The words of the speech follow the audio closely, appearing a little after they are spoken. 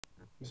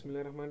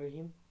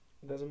बिस्मिल्लाहिर्रहमानिर्रहीम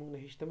دا زموږ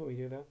نهشتمه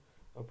ویډیو ده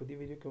او په دې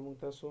ویډیو کې موږ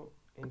تاسو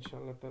ان شاء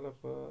الله تعالی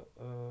په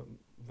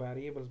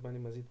ویریبلز باندې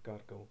مزید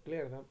کار کوو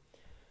کلیر ده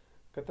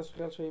که تاسو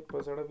خیال شوی په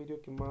زړه ویډیو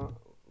کې ما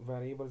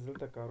ویریبلز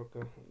دلته کار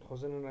وکړ خو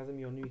زه نن راځم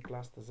یو نوی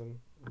کلاس ته ځم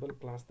بل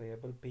کلاس ته یا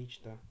بل پیج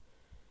ته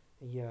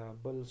یا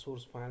بل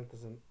سورس فایل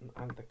ته ځم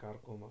هلته کار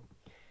کوم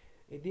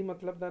دې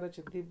مطلب دا ده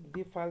چې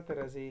دې فایل ته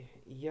راځئ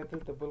یا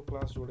دلته بل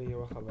کلاس جوړئ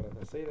یوه خبره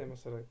ده صحیح ده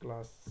مثلا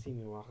کلاس سی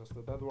مې واخیسته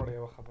دا دواړه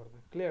یوه خبره ده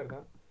کلیر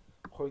ده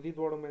خو دې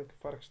دواړو منځ کې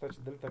فرق شته چې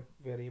دلته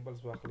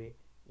ویریبلز واخلي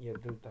یا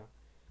دلته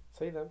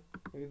صحیح ده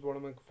دې دواړو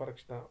منځ کې فرق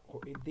شته خو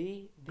دې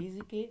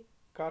ځای کې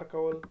کار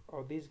کول او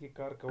دې ځای کې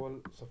کار کول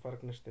څه فرق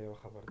نشته یوه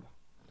خبره ده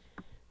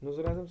نو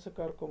زه راځم څه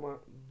کار کوم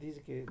دې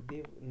ځای کې دې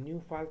نیو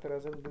فایل ته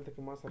راځم دلته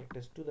کې ما سره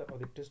ټیسټ 2 ده او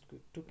د ټیسټ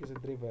 2 کې زه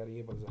درې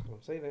ویریبلز اخلم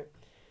صحیح ده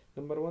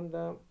نمبر 1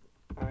 ده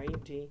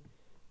int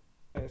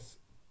s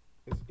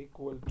is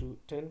equal to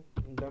 10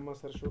 دا ما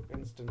سره شو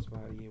instance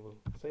variable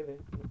صحیح ده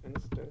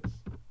instance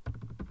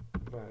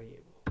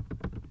variable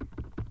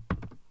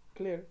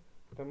clear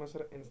دا ما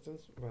سره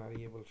instance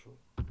variable شو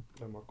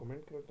دا ما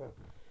کومنت کړل دا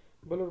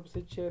بل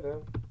ورپسې چې دا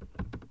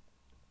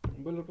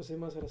بل ورپسې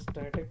ما سره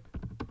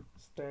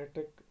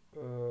static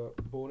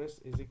bonus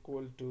is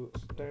equal to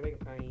static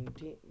int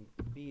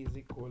b is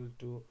equal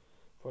to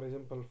for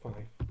example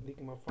 5 دې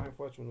کې ما 5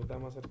 واچو نو دا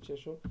ما سره چې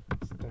شو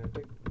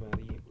static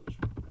variable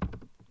شو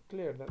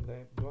clear دا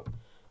دوه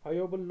او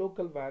یو بل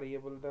local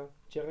variable دا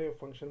چې هغه یو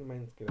فنکشن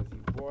مینس کې راځي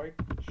void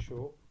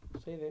show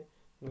صحیح ده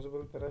نو زه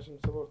بل تراشم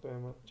څه ورته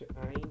وایم چې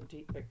int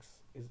x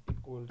is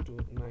equal to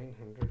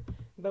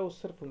 900 دا اوس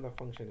صرف همدا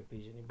فنکشن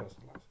پیژني بس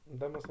خلاص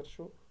دا ما سره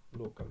شو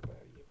local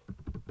variable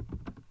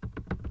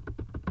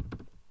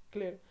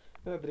clear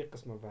دا درې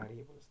قسمه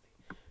variables دي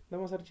دا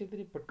ما سره چې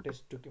درې په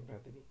test 2 کې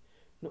پراته دي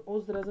نو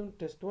اوس راځم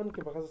test 1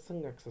 کې به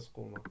څنګه اکسس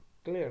کوم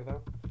clear دا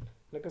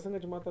لکه څنګه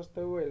چې ما تاسو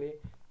ته ویلې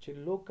چې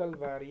local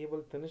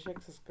variable ته نشي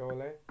اکسس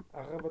کولای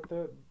هغه به ته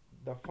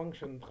د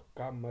فنکشن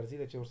کا مرزي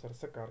ده چې ورسره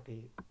څه کار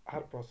کوي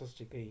هر پروسس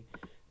چې کوي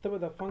ته به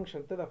د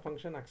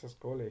فنکشن اکسس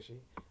کولای شي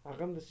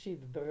هغه هم د شي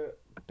د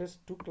ټیسټ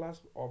 2 کلاس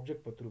آبجیکټ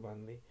په تر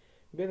باندې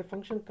بیا د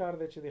فنکشن کار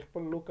دی چې د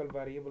خپل لوکل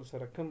ویریبل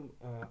سره کم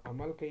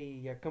عمل کوي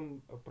یا کم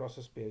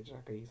پروسس په اجرا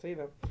کوي صحیح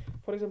ده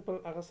فار ایگزامپل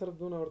هغه صرف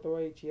دونه ورته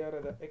وایي چې یاره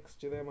د ایکس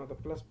چې دی ما د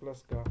پلس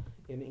پلس کا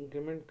یعنی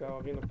انکریمنٹ کا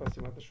هغې نه پسې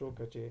ما ته شو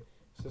که چې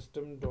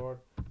سیسټم ډاټ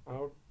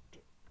آوټ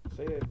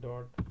صحیح دی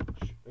ډاټ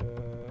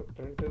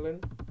پرنټلن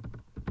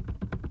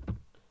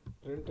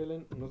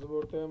نو زه به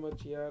ورته وایم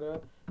چې یاره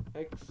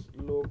ایکس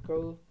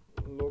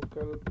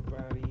لوکل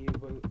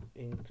ویریبل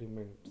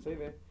انکریمنٹ صحیح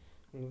دی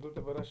نو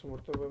دلته به راشم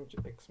ورته وایم چې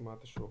ایکس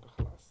ماته شو که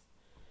خلاص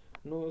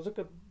نو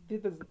ځکه دې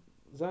ته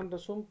ځان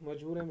رسوم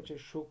مجبور یم چې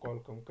شو کال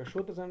کوم که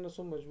شو ته ځان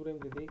رسوم مجبور یم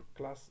د دې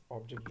کلاس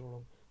آبجیکټ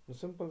جوړم نو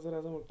سمپل زه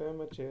راځم ورته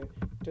وایم چې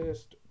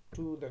ټیسټ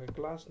 2 دغه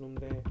کلاس نوم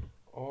دی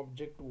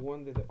آبجیکټ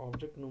 1 دی د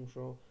آبجیکټ نوم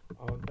شو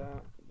او دا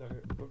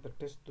دلته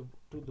ټیسټ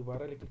 2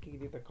 دوباره لیکل کېږي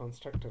دې ته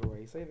کنسټرکټر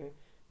وایي صحیح دی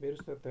بیا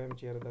وروسته ته وایم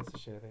چې یاره دا څه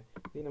شی دی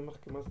دې نه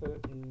مخکې ما سره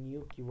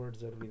نیو کیورډ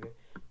ضروري دی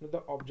نو دا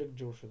آبجیکټ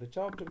جوړ شو د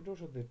چا آبجیکټ جوړ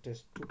شو د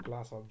ټیسټ 2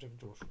 کلاس آبجیکټ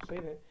جوړ شو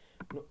صحیح دی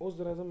نو اوس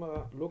راځم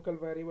لوکل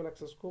ویریبل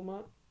اکسس کوم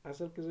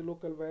اصل کې زه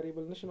لوکل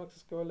ویریبل نشم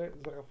اکسس کولی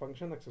زه هغه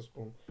فنکشن اکسس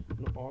کوم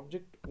نو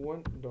آبجیکټ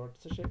 1 ډاټ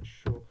څه شی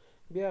شو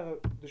بیا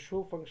د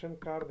شو فنکشن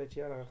کار دی چې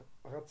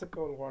هغه څه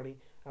کول غواړي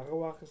هغه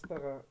واخیسته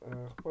هغه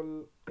خپل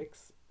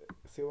ایکس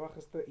سی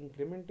واخیسته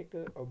انکریمنټ یې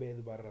کړ او بیا یې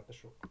دوباره راته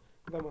شو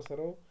دا ما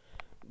سره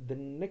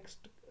د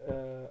نیکسټ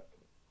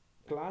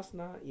کلاس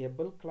نه یا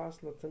بل کلاس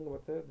نه څنګه به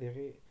ته د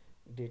هغې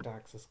ډیټا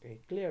اکسس کوي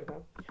کلیر ده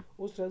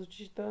اوس راځو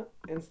چې ته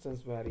انسټنس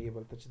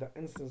ویریبل ته چې دا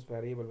انسټنس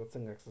ویریبل به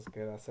څنګه اکسس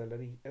کوي دا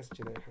سیلري اس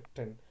چې دی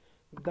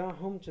 10 دا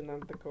هم چې نن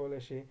ته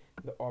کولی شي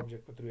د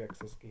آبجیکټ په تھرو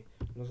اکسس کړي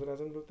نو زه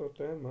راځم دلته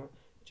ورته وایم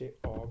چې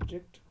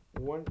آبجیکټ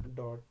 1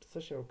 ډاټ څه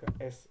شی وکړه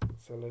اس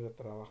سیلري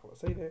ته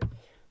راواخله صحیح دی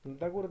نو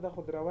دا ګوره دا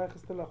خو دې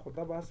راواخیستله خو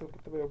دا به اصل کې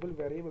ته به یو بل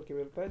ویریبل کې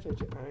ویل پای چې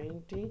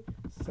int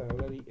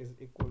salary is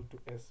equal to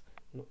s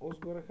نو اوس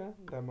ګوره ښه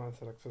دا ما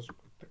سره اکسس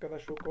وکړه ته که دا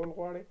شو کول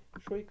غواړې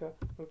شو یې کړه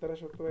دلته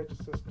راشه ورته وایه چې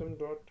سیسټم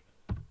ډاټ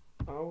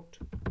آوټ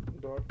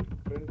ډاټ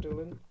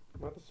پرنټلن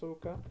ما ته څه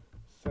وکړه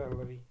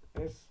salary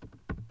s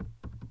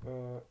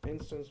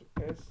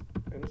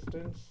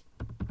instance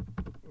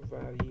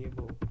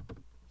variable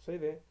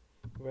صحیح دی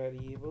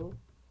variable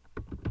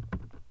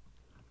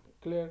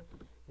clear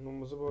نو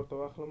زه به ورته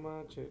واخلم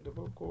چې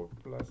ډبل کوډ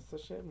پلس څه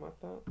شی ما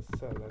ته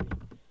salary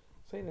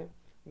صحیح دی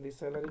دې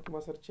salary کې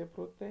ما سره چې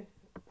پروت دی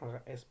هغه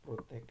اس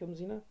پروت دی کوم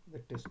ځای نه د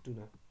ټیسټ 2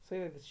 نه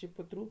صحیح دی د شي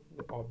په تھرو د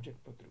آبجیکټ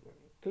په تھرو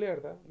باندې کلیر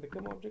ده د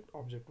کوم آبجیکټ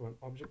آبجیکټ 1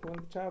 آبجیکټ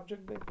 1 د چا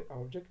آبجیکټ دی د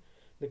آبجیکټ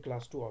د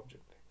کلاس 2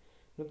 آبجیکټ دی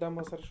نو دا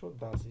ما سره شو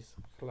داسې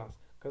خلاص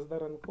که زه دا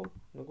رن کوم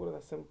نو ګوره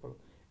دا سمپل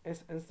اس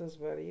انسټنس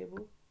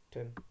ویریبل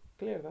 10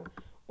 کلیر ده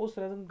اوس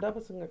راځم دا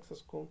به څنګه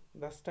اکسس کوم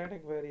دا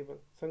سټاټیک ویریبل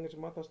څنګه چې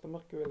ما تاسو ته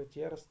مخکې ویل چې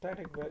یاره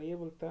سټاټیک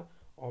ویریبل ته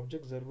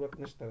آبجیکټ ضرورت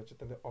نشته چې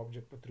ته د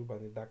آبجیکټ په تھرو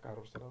باندې دا کار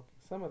ورسره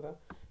وکړې سمه ده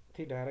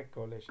ته ډایرکټ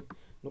کولی شي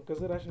نو که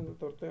زه راشم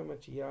دلته ورته وایم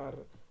چې یار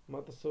ما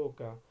ته څه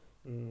وکړه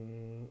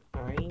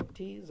int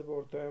زه به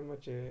ورته وایم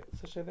چې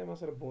څه شی دی ما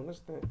سره بونس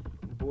دی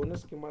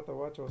بونس کې ماته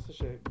واچو څه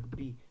شی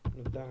بی،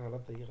 نو دا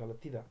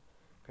غلطی ده.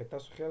 که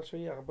تاسو خیال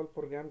شوي هغه بل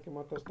پروګرام کې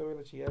ما تاسو ته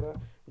ویل چې یاره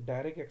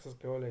ډایرکټ اکسس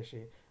کولی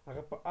شي،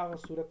 هغه په هغه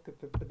صورت کې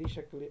ته په دې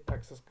شکل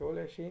اکسس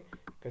کولی شي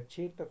که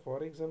چیرته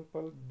فار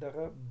ایگزامپل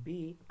دغه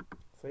بی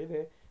صحیح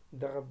دی،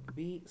 دغه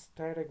بی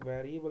سټیټک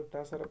ویریبل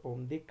تا سره په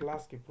همدې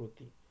کلاس کې پروت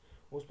دی،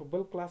 اوس په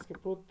بل کلاس کې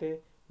پروت دی،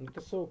 نو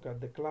ته څه وکړه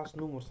د کلاس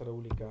نوم ورسره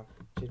ولیکه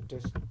چې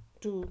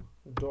test2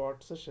 ډاټ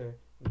څه شی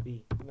بی.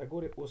 دا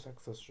ګورې اوس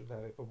اکسس شو، دا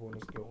په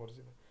بونس کې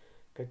وغورځېده.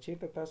 که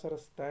چېرته تا سره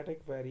سټیټک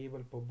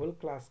ویریبل په بل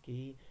کلاس کې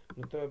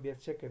نو ته بیا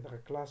څه کوې دغه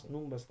کلاس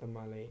نوم به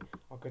استعمالوې،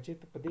 او که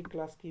چېرته په دې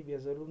کلاس کې بیا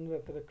ضرور نه ده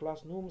ته د کلاس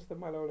نوم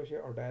استعمالولی شي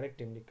او ډایرکټ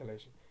هم لیکلی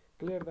شي.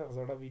 کلیر دغه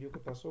زړه ویډیو که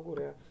تاسو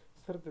وګورئ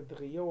صرف د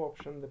دغه یو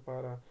آپشن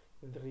دپاره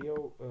د دغه یو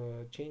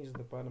چینج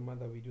دپاره ما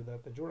دا ویډیو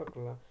درته جوړه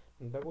کړله.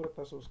 دا ګوره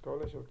تاسو اوس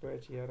کولی شئ ورته ووایئ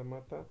چې یاره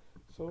ماته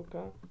څه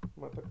وکړه،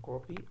 ماته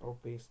کاپي او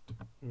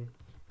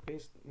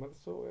پیسټ ماته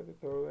څه ووایه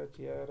درته ووایه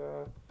چې یاره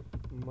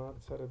ما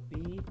سره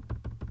بی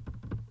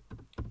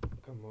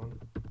کمان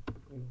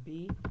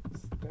بی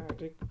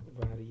static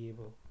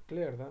variable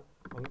کلیر ده،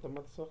 او دلته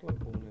ماته څه واخله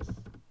بونس.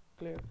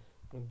 کلیر،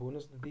 نو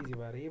بونس د دې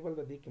ویریبل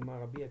د دې کې ما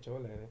هغه بی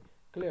اچولی دی.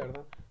 کلیر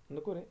ده، نو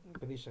ګورئ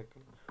په دې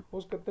شکل.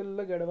 اوس که ته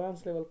لږ اډوانس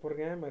لیول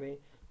پروګرامر یې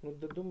نو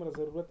د دومره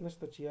ضرورت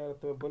نشته چې یاره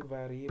ته بل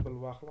ویریبل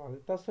واخله،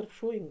 تا صرف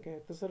شوینګ کوې،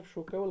 ته صرف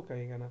شو کول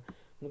کوې که نه.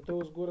 نو ته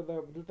اوس ګوره دا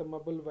دلته ما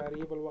بل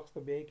ویریبل واخیسته،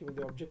 بیا یې کې مې د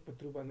آبجکټ په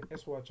ترو باندې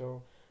اس واچو،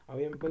 او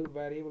یم بل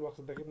ویریبل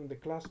واخیسته دغې کې مې د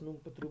کلاس نوم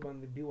په ترو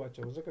باندې بي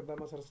واچو، ځکه دا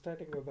ما سره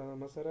سټیټک ده، دا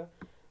ما سره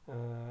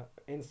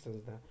انسټنس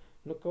ده.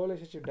 نو کولی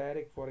شي چې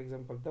ډایرکټ فار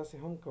ایگزامپل داسې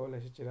هم کولی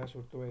شي چې راشي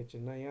ورته ووایي چې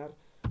نه یار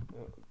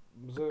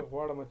زه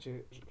غواړم چې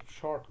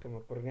شارټ کړم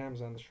پروګرام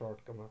ځان ته شارټ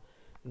کړم،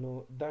 نو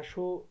دا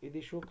شو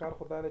دې شو کار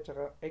خو دا دی چې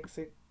هغه ایکس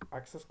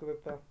اکسس کړه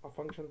ته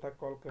فنکشن ته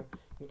کال کړه،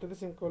 نو ته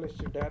داسې هم کولی شي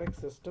چې ډایرکټ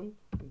سیسټم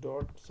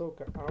ډاټ څه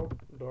وکړه آوټ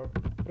ډاټ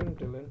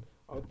پرنټلن،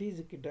 او دې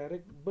ځای کې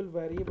ډایرکټ بل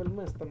ویریبل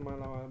مه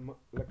استعمالوه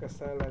لکه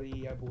سیلري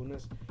یا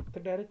بونس. ته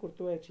ډایرکټ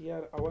ورته ووایه چې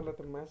یار اول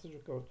راته میسج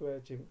وکړه، ورته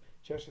ووایه چې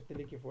چېرته ته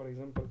لیکې فار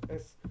ایگزامپل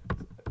اس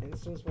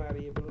انسټنس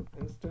ویریبل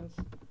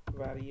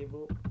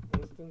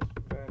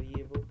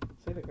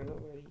صحیح ده که نه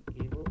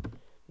ویریبل،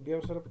 بیا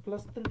ورسره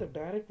پلس دلته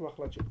ډایرکټ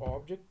واخله چې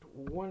آبجکټ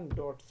 1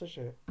 ډاټ څه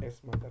شی اس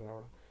ماته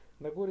راوړه.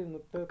 دا ګورې نو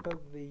ته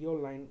د یو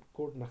لاین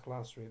کوډ نه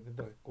خلاص شوې، د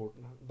دغه کوډ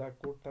نه دا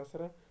کوډ تا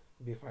سره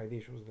بې فایدې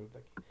شو دلته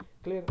کې.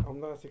 کلیر،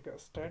 همداسې که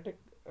سټیټک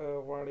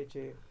غواړې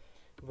چې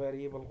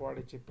ویریبل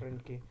غواړې چې پرنټ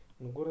کړې،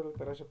 نو ګوره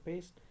دلته راشه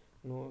پیسټ،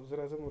 نو زه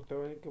راځم ورته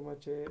وایم کومه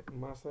چې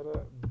ما سره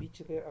بي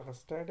چې دی هغه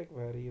سټیټک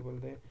ویریبل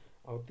دی،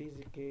 او دې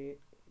ځای کې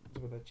زه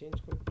به دا چینج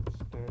کړم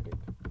سټیټک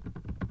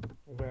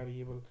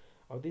ویریبل،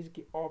 او دې ځای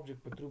کې آبجکټ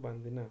په ترو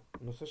باندې نه،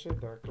 نو څه شی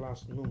د کلاس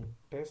نوم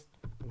ټیسټ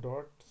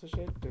ډاټ څه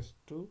شی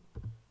test2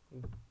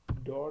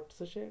 ډاټ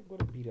څه شی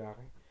ګوره بي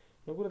راغی.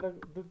 نو ګوره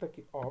دلته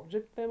کې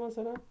آبجکټ دی ما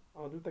سره،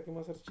 او دلته کې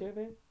ما سره څه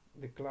دی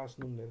د کلاس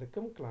نوم دی، د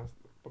کوم کلاس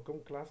په کوم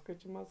کلاس کې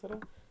چې ما سره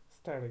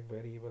سټیټک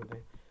ویریبل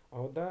دی،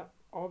 او دا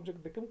آبجکټ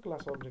د کوم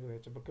کلاس آبجکټ دی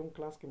چې په کوم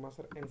کلاس کې ما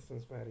سره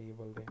انسټنس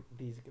ویریبل دی.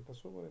 دې ځای کې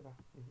تاسو وګورئ دا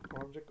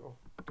آبجکټ اف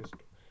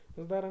test2،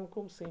 نو دا رنګ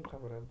کوم سیم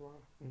خبره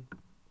دواړه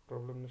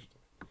پرابلم نشته.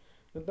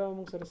 نو دا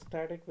موږ سره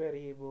سټیټک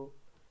ویریبل،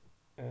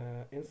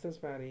 انسټنس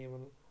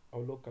ویریبل او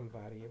لوکل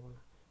ویریبل.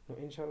 نو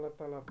ان شاء الله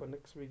تعالی په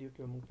نیکسټ ویډیو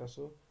کې موږ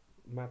تاسو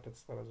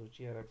میتھډز ته راځو چې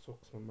یاره څو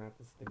قسمه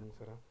میتھډز دي موږ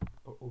سره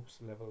په اوپس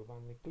لیول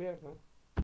باندې. کلیر ده؟